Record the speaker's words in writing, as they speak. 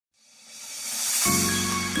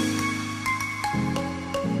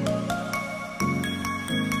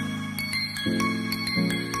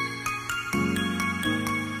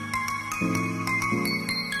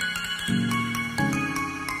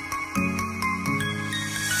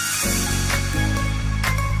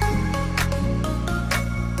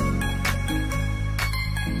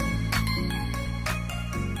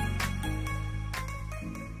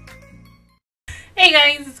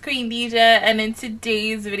Queendija, and in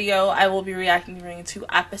today's video, I will be reacting to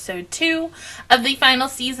episode 2 of the final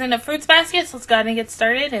season of Fruits Basket. So let's go ahead and get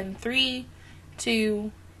started in 3,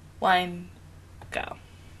 2, 1, go.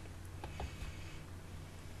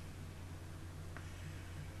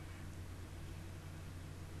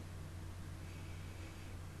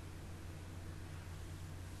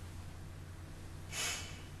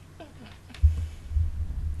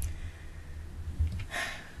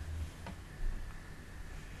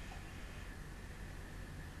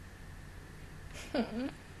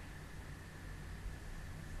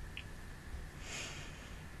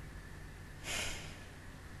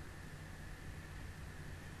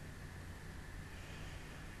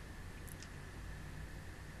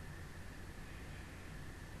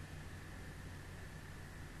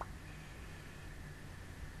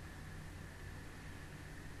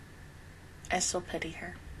 I still pity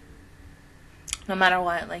her. No matter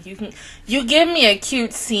what, like you give me a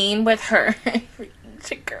cute scene with her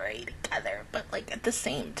Chicory together, but like at the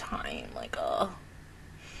same time, like oh.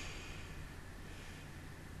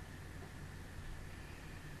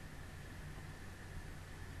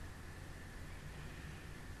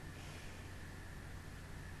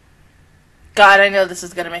 God, I know this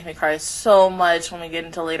is going to make me cry so much when we get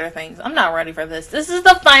into later things. I'm not ready for this. This is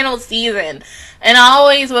the final season. And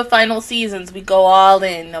always with final seasons, we go all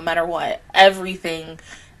in no matter what. Everything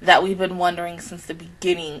that we've been wondering since the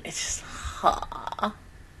beginning. It's just,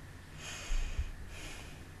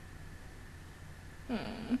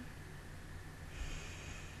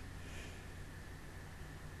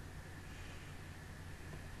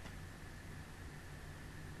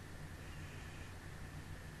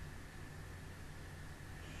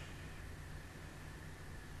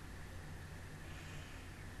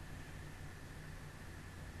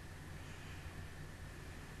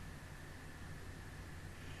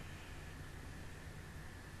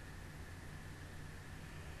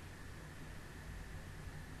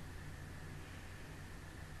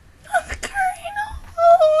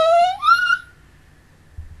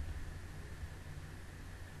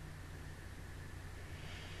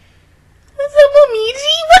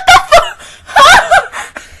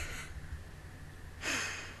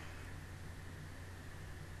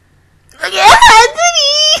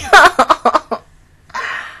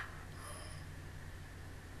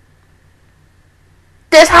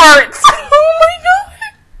 this hurts. Oh my God.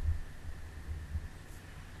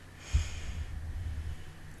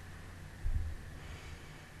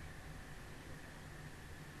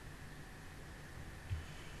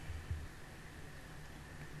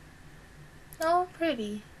 Oh,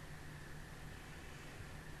 pretty.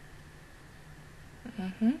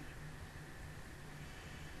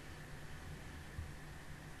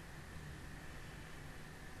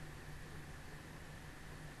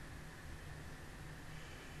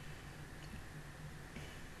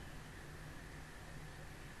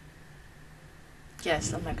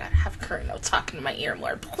 Yes, oh my God, have Kurino talking to my ear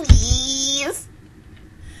more, please.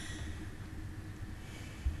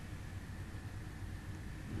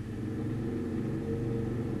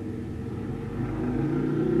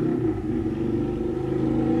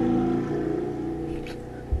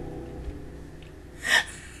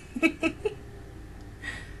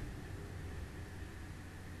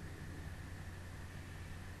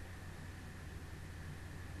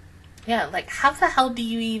 Yeah, like, how the hell do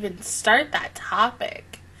you even start that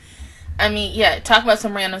topic? I mean, yeah, talk about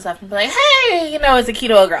some random stuff and be like, hey, you know, is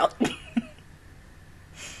Akito a girl?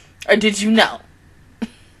 Or did you know?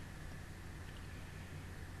 Look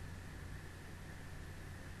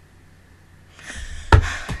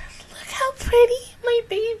how pretty my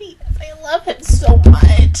baby is. I love him so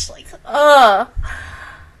much. Like, ugh.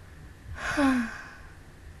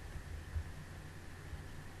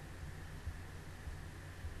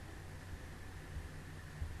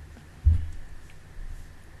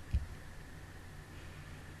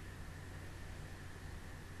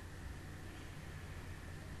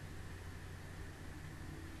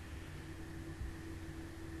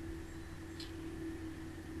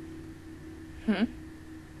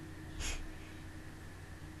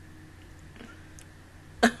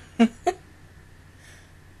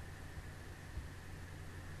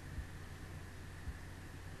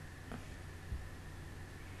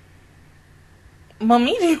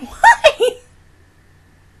 Mommy, why?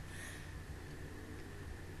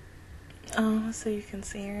 Oh, so you can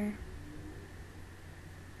see her.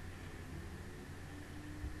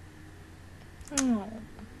 Oh.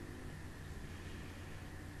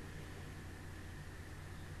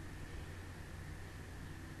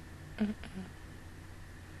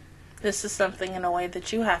 This is something in a way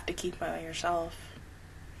that you have to keep by yourself.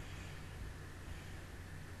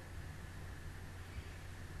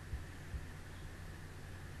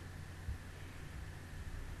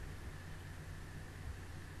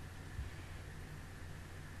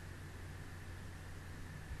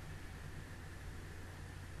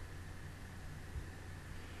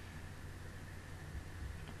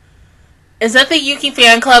 Is that the Yuki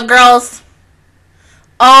fan club, girls?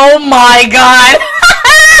 Oh my god.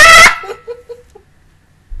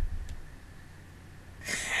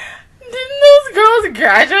 Didn't those girls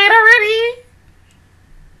graduate already?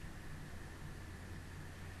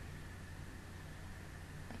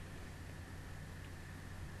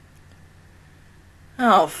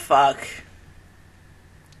 Oh, fuck.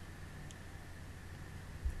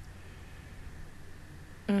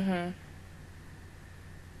 Mm-hmm.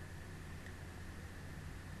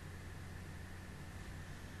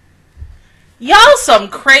 Y'all some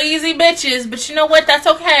crazy bitches, but you know what? That's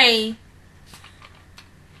okay.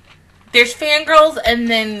 There's fangirls and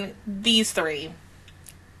then these three.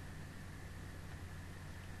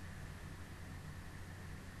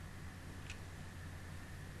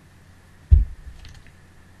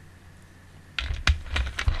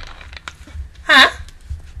 Huh?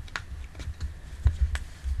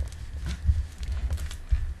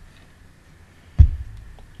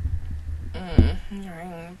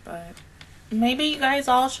 Alright, but maybe you guys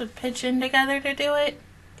all should pitch in together to do it.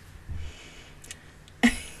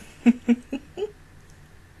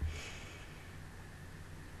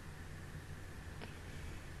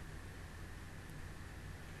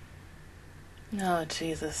 Oh,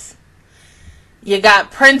 Jesus. You got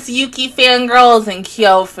Prince Yuki fangirls and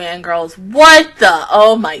Kyo fangirls. What the?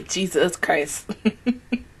 Oh my Jesus Christ.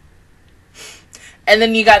 And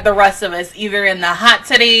then you got the rest of us, either in the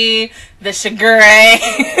Hatsuri, the Shigure,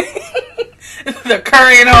 the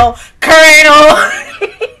Kurino.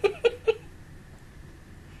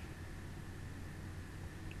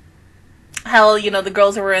 Hell, you know, the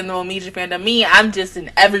girls who were in the Momiji fandom. Me, I'm just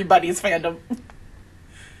in everybody's fandom.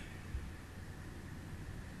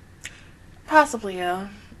 Possibly, yeah.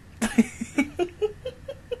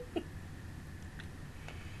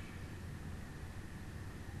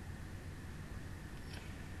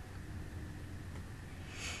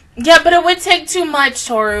 Yeah, but it would take too much,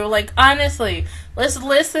 Toru. Like, honestly, let's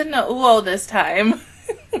listen to Uo this time.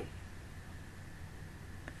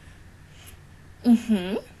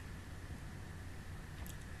 Mm-hmm.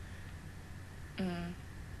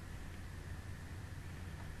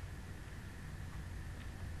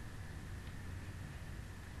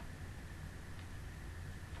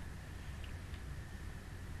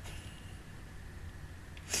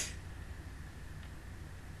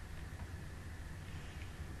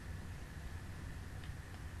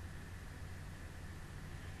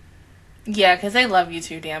 Yeah, because they love you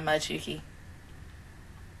too damn much, Yuki.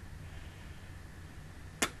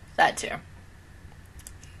 That too.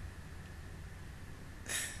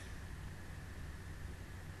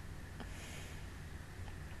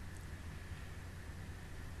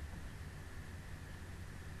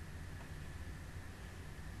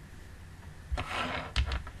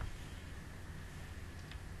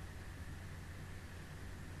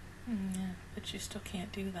 Yeah, but you still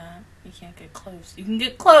can't do that. You can't get close. You can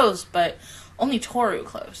get close, but only Toru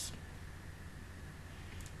close.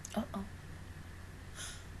 Uh-oh.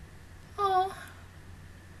 Oh.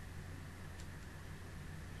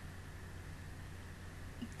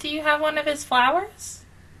 Do you have one of his flowers?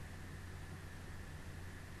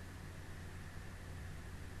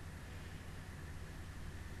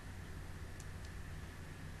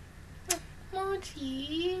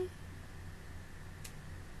 Mochi.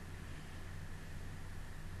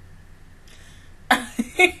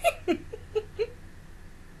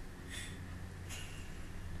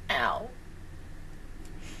 Ow.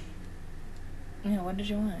 Yeah, what did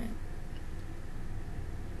you want?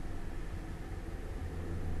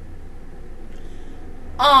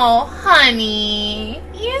 Oh, honey.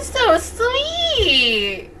 You're so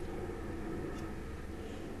sweet.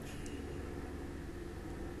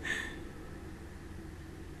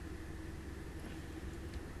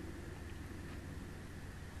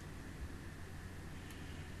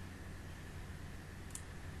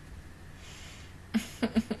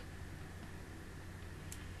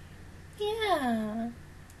 Yeah.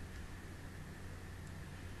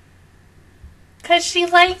 'Cause she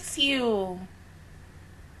likes you.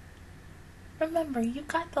 Remember, you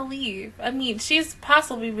got the leave. I mean, she's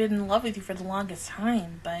possibly been in love with you for the longest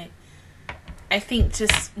time, but I think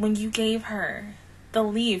just when you gave her the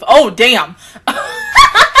leave. Oh, damn.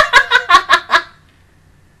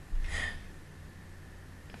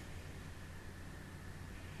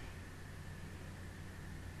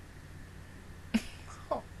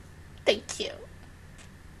 Oh, thank you.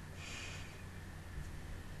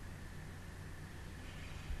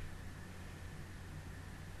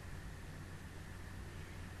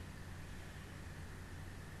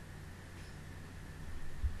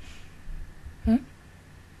 Hmm?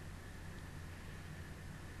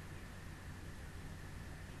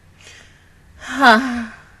 God,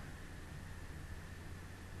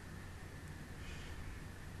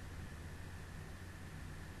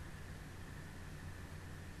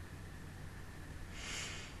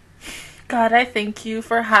 I thank you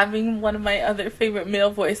for having one of my other favorite male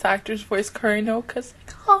voice actors voice Kurino, because,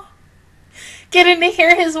 like, getting to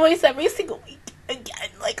hear his voice every single week again,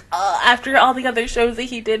 like, after all the other shows that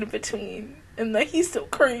he did in between, and that he's still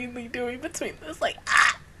currently doing between this, like,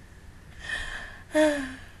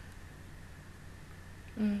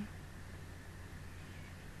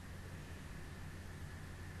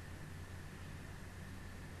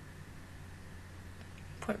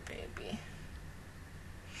 Poor baby.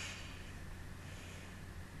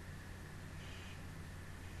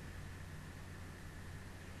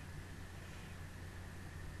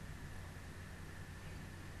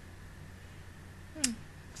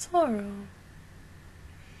 Sorrow.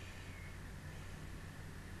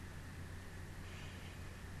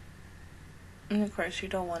 And of course, you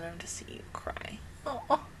don't want him to see you cry.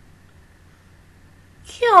 Oh,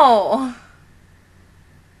 yo.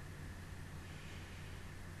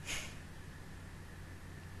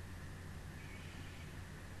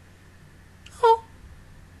 Oh.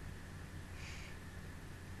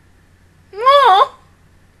 Oh.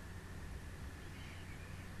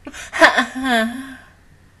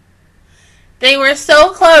 They were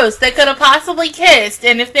so close. They could have possibly kissed.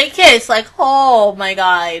 And if they kissed, like, oh my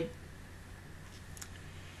god.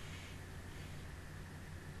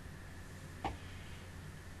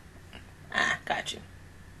 Got you.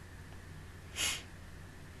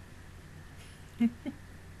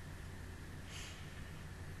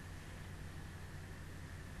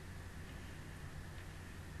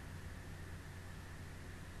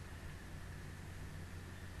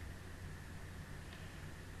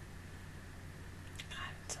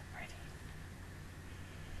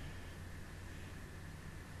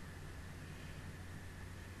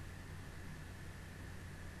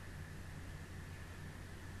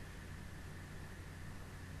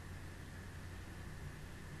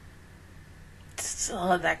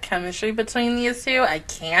 Oh, that chemistry between these two, I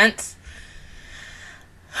can't.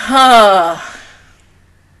 Oh.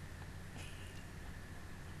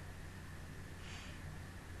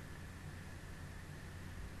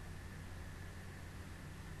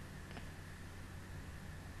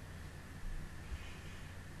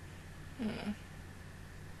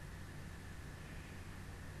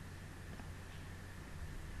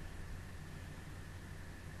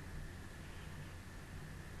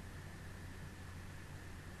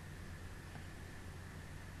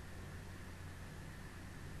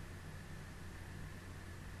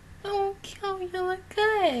 You look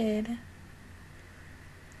good.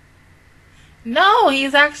 No,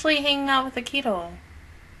 he's actually hanging out with Akito.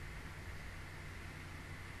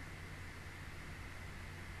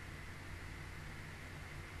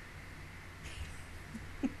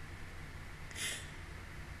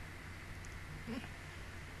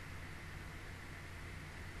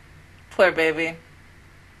 Poor baby.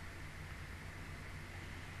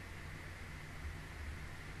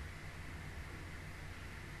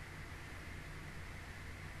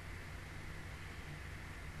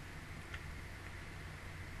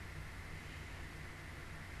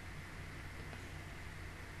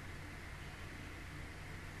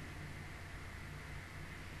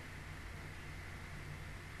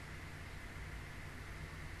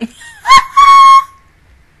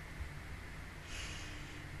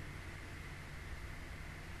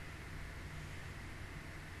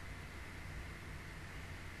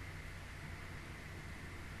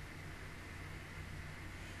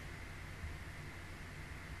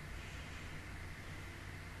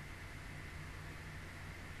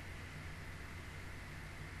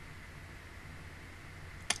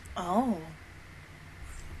 Oh.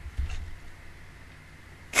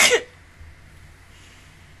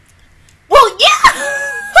 Well, yeah!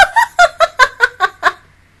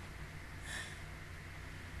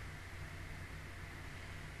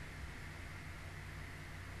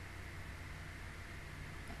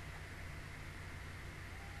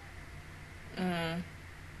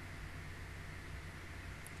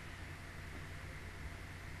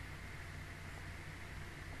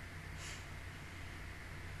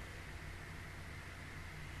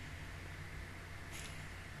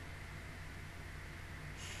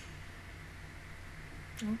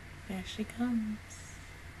 Oh, there she comes.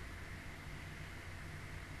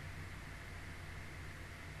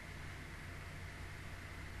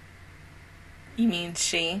 You mean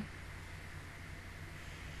she?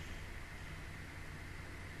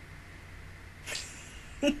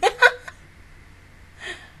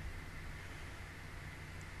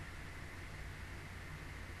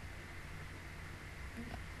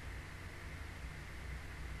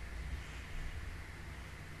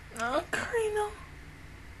 Oh, Karina.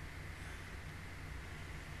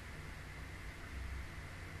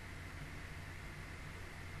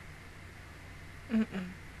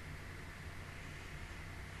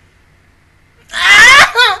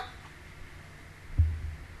 Ah!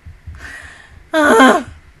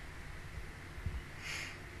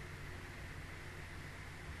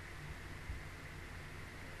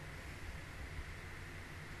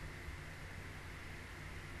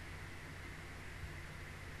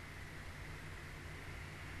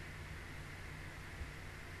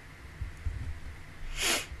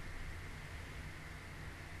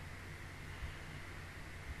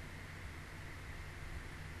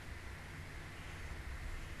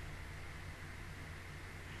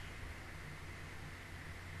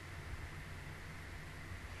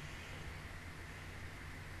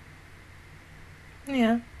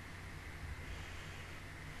 Yeah.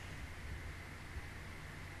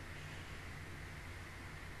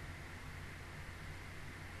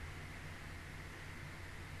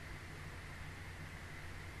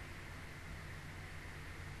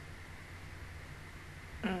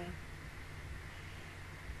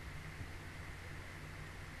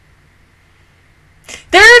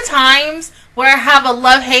 There are times where I have a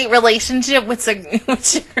love-hate relationship with Sugar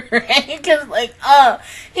because, like,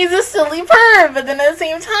 he's a silly perv, but then at the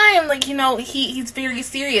same time, like, you know, he's very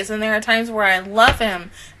serious, and there are times where I love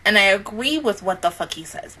him, and I agree with what the fuck he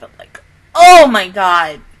says, but, like, oh my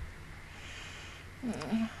god.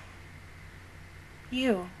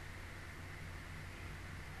 You.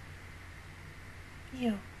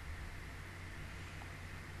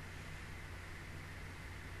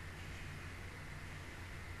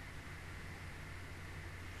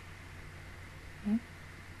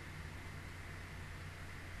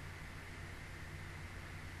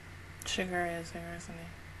 Sugar is there, isn't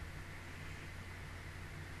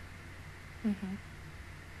he? Mm-hmm.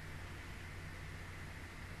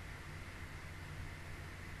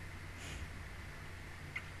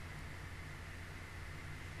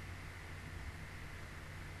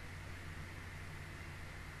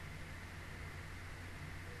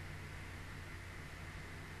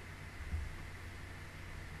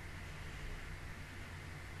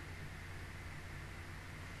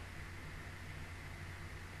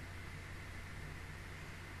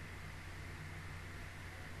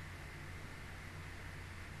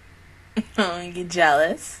 Oh, you get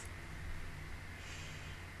jealous.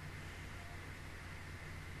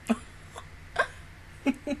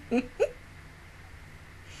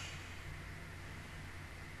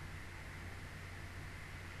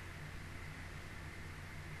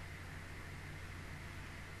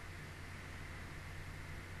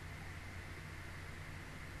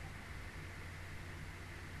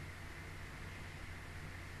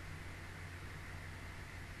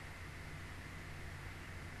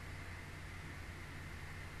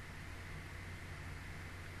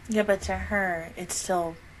 Yeah, but to her, it's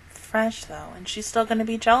still fresh, though, and she's still gonna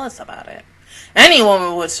be jealous about it. Any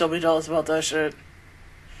woman would still be jealous about that shit.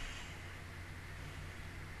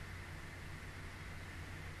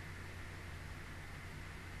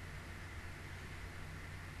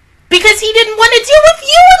 Because he didn't want to deal with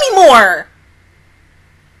you anymore!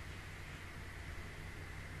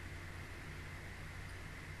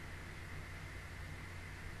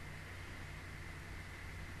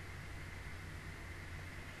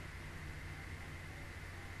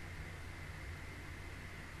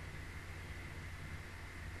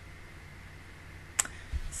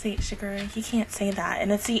 See, Sugar, he can't say that.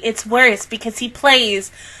 And it's worse because he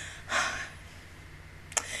plays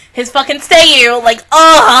his fucking Steheon like,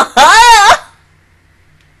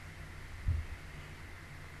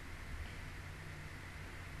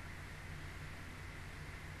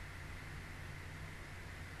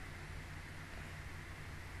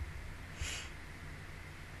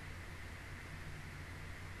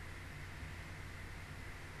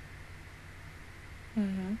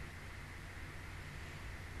 Mm-hmm.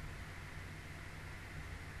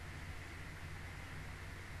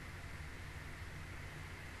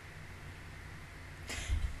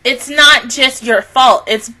 It's not just your fault.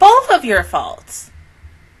 It's both of your faults.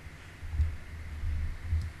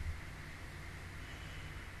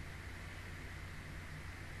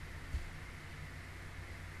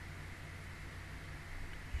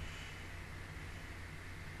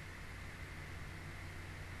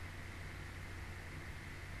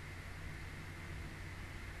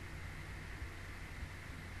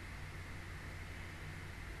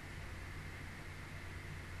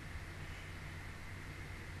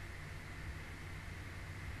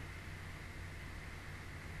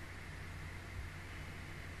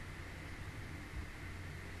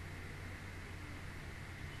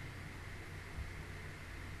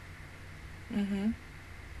 Mm-hmm.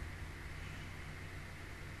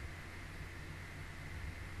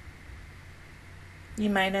 You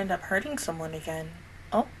might end up hurting someone again.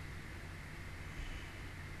 Oh.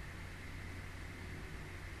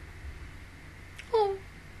 Oh.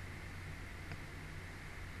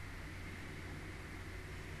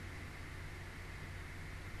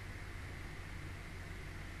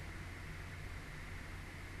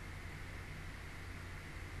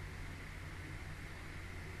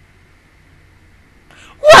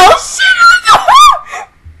 Well, shit on the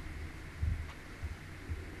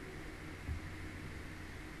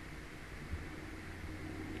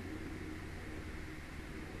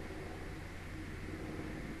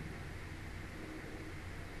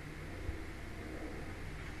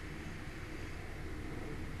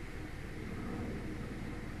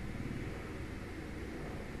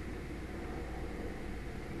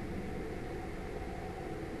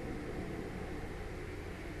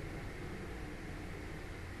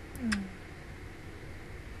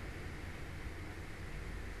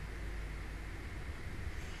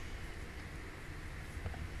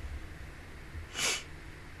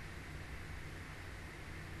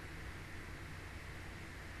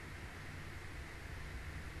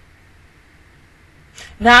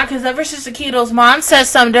Nah, because ever since Akito's mom says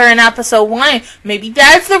something during episode 1, maybe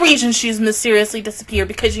that's the reason she's mysteriously disappeared,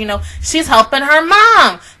 because, you know, she's helping her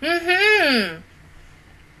mom. Mm-hmm.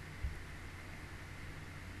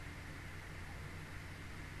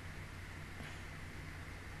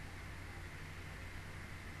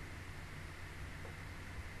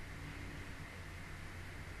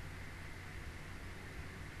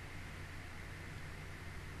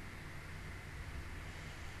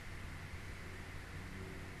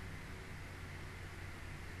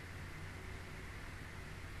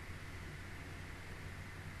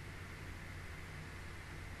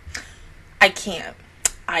 I can't.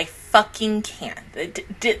 I fucking can't.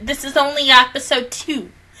 This is only episode 2.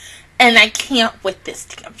 And I can't with this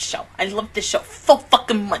damn show. I love this show so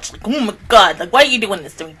fucking much. Like, oh my god. Like, why are you doing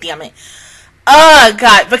this to me, damn it? Oh,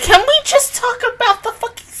 god. But can we just talk about the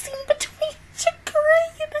fucking scene between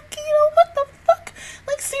Shakura and Akito? What the fuck?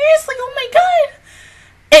 Like, seriously? Oh my god.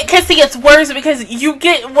 Because, see, it's worse because you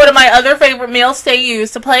get one of my other favorite male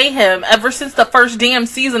seiyus to play him ever since the first damn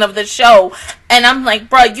season of the show. And I'm like,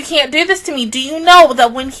 bro, you can't do this to me. Do you know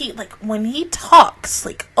that when he talks,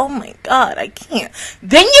 like, oh my god, I can't.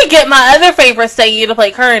 Then you get my other favorite seiyu to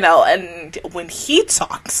play Kurino, and when he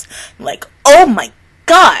talks, like, oh my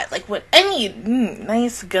god. Like, when any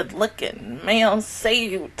nice, good-looking male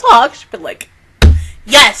seiyu talks, you'd be like,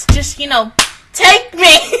 yes, just, you know, take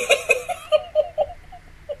me.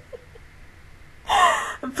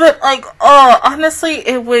 But, like, honestly,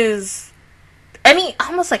 it was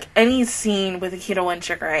almost like any scene with Akito and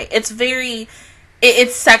Shigure. It's very,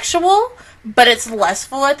 it's sexual, but it's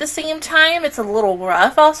lustful at the same time. It's a little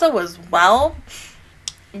rough also as well,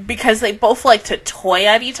 because they both like to toy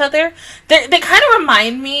at each other. They kind of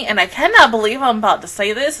remind me, and I cannot believe I'm about to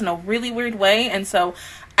say this in a really weird way, and so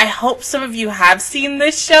I hope some of you have seen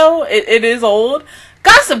this show. It is old.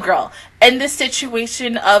 Gossip Girl, and this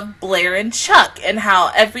situation of Blair and Chuck, and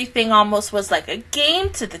how everything almost was like a game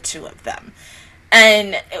to the two of them.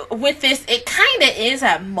 And with this, it kind of is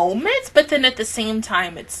at moments, but then at the same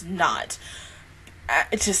time, it's not.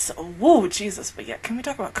 It's just, whoa, Jesus. But yeah, can we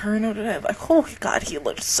talk about Kurino today? Like, oh god, he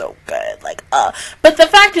looks so good. Like, But the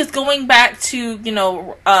fact is, going back to, you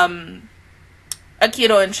know,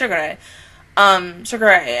 Akito and Shigure,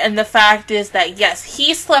 and the fact is that, yes,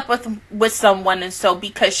 he slept with someone, and so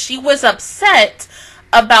because she was upset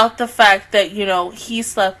about the fact that, you know, he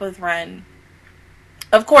slept with Ren,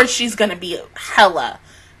 of course she's gonna be hella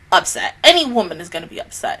upset. Any woman is gonna be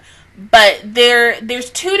upset. But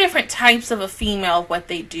there's two different types of a female, what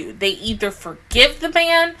they do. They either forgive the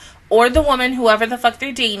man or the woman, whoever the fuck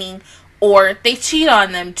they're dating, or they cheat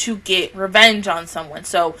on them to get revenge on someone.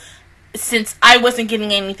 So since I wasn't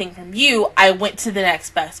getting anything from you, I went to the next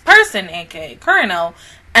best person, aka Kurino,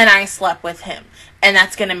 and I slept with him. And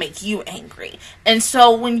that's going to make you angry. And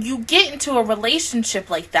so when you get into a relationship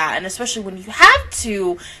like that, and especially when you have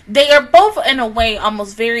to, they are both in a way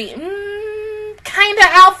almost very kind of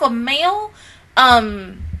alpha male,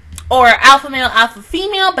 or alpha male, alpha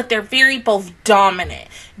female, but they're very both dominant.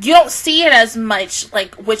 You don't see it as much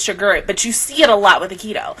like with Shigure, but you see it a lot with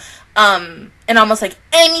Akito. And almost like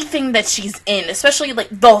anything that she's in, especially like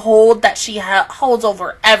the hold that she holds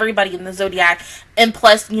over everybody in the Zodiac, and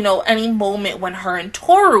plus, you know, any moment when her and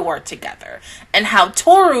Toru are together, and how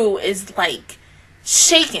Toru is like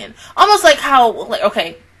shaken, almost like how, like,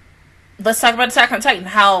 okay, let's talk about Attack on Titan.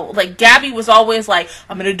 How, like, Gabby was always like,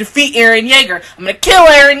 I'm gonna defeat Eren Yeager. I'm gonna kill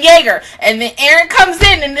Eren Yeager. And then Eren comes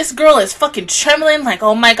in and this girl is fucking trembling like,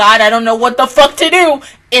 oh my god, I don't know what the fuck to do.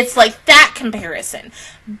 It's like that comparison.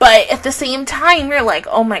 But at the same time, you're like,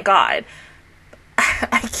 oh my god,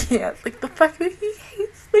 I can't. Like, the fact that he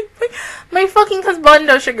hates, like, my fucking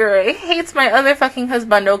husbando Shigure hates my other fucking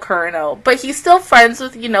husbando Kureno. But he's still friends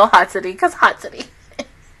with, you know, Hatsune, because Hatsune.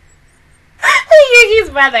 Yuki's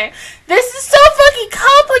brother. This is so fucking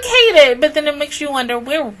complicated. But then it makes you wonder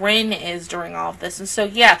where Rin is during all of this. And so,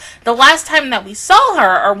 yeah, the last time that we saw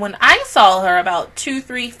her, or when I saw her about 2,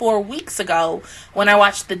 3, 4 weeks ago, when I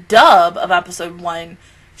watched the dub of episode 1,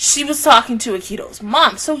 she was talking to Akito's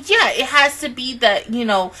mom. So, yeah, it has to be that, you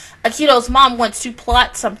know, Akito's mom wants to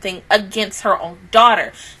plot something against her own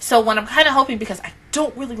daughter. So, what I'm kind of hoping, because I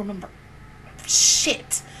don't really remember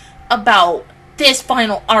shit about this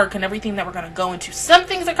final arc and everything that we're going to go into. Some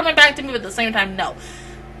things are coming back to me, but at the same time, no.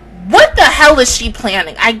 What the hell is she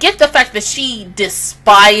planning? I get the fact that she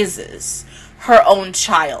despises her own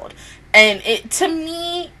child. And it, to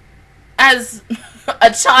me, as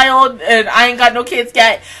a child, and I ain't got no kids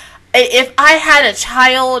yet, if I had a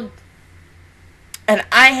child and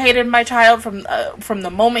I hated my child from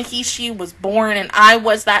the moment she was born and I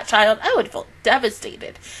was that child, I would feel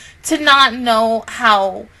devastated to not know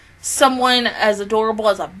how someone as adorable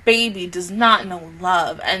as a baby does not know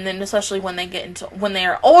love. And then especially when they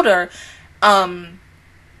are older, and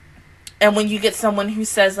when you get someone who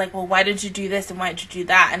says like, well, why did you do this and why did you do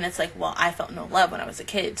that? And it's like, well, I felt no love when I was a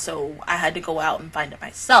kid, so I had to go out and find it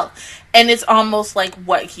myself. And it's almost like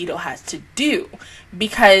what Akito has to do,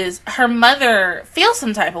 because her mother feels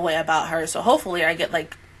some type of way about her. So hopefully I get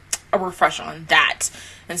like a refresher on that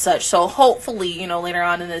and such. So hopefully, you know, later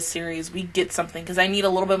on in this series we get something, because I need a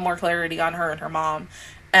little bit more clarity on her and her mom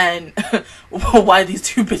and why these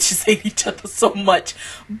two bitches hate each other so much.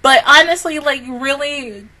 But honestly, like,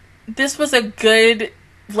 really, this was a good,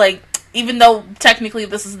 like, even though technically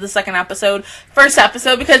this is the first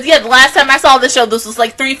episode, because yeah, the last time I saw this show, this was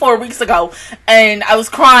like 3-4 weeks ago, and I was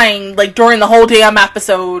crying like during the whole damn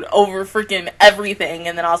episode over freaking everything,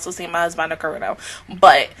 and then also seeing my husband Kureno.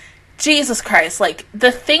 But Jesus Christ, like,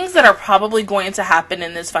 the things that are probably going to happen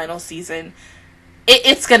in this final season,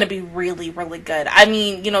 it's going to be really, really good. I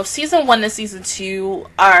mean, you know, season 1 and season 2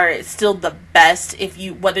 are still the best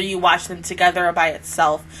whether you watch them together or by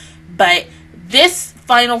itself. But this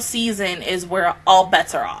final season is where all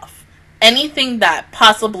bets are off. Anything that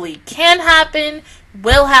possibly can happen,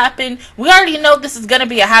 will happen. We already know this is going to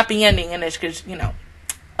be a happy ending in this, because, you know,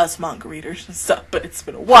 us manga readers and stuff, but it's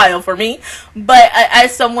been a while for me. But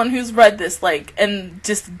as someone who's read this, like, and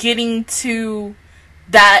just getting to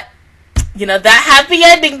that, you know, that happy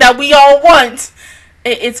ending that we all want,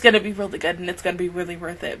 it's gonna be really good, and it's gonna be really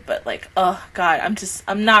worth it. But like, oh god,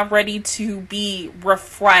 I'm not ready to be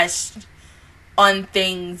refreshed on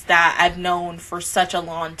things that I've known for such a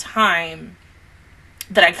long time,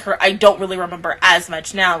 that I don't really remember as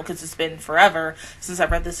much now, because it's been forever since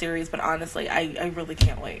I've read the series. But honestly, I really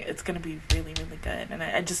can't wait. It's going to be really, really good. And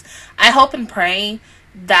I hope and pray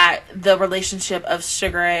that the relationship of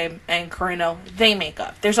Shigure and Kureno, they make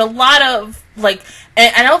up. There's a lot of, like,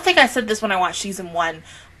 and I don't think I said this when I watched season 1,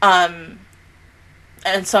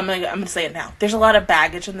 and so I'm gonna say it now. There's a lot of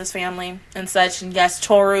baggage in this family and such. And yes,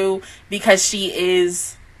 Toru, because she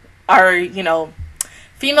is our, you know,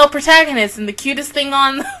 female protagonist and the cutest thing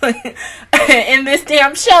on in this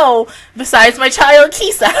damn show, besides my child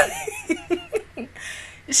Kisa,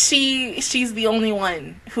 she's the only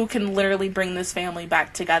one who can literally bring this family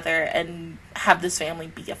back together and have this family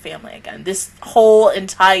be a family again. This whole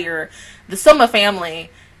entire, the Soma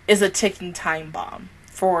family is a ticking time bomb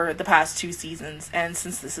for the past 2 seasons, and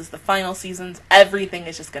since this is the final seasons, everything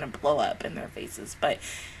is just gonna blow up in their faces. But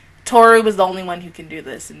Toru was the only one who can do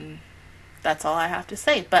this, and that's all I have to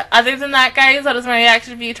say. But other than that, guys, that is my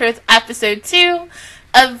reaction review towards episode 2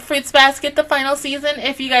 of Fruits Basket, the final season.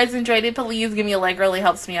 If you guys enjoyed it, please give me a like. It really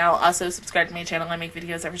helps me out. Also, subscribe to my channel. I make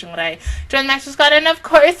videos every single day. Join the Master Squad. And of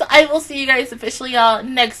course, I will see you guys officially all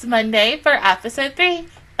next Monday for episode 3.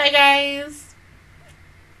 Bye, guys.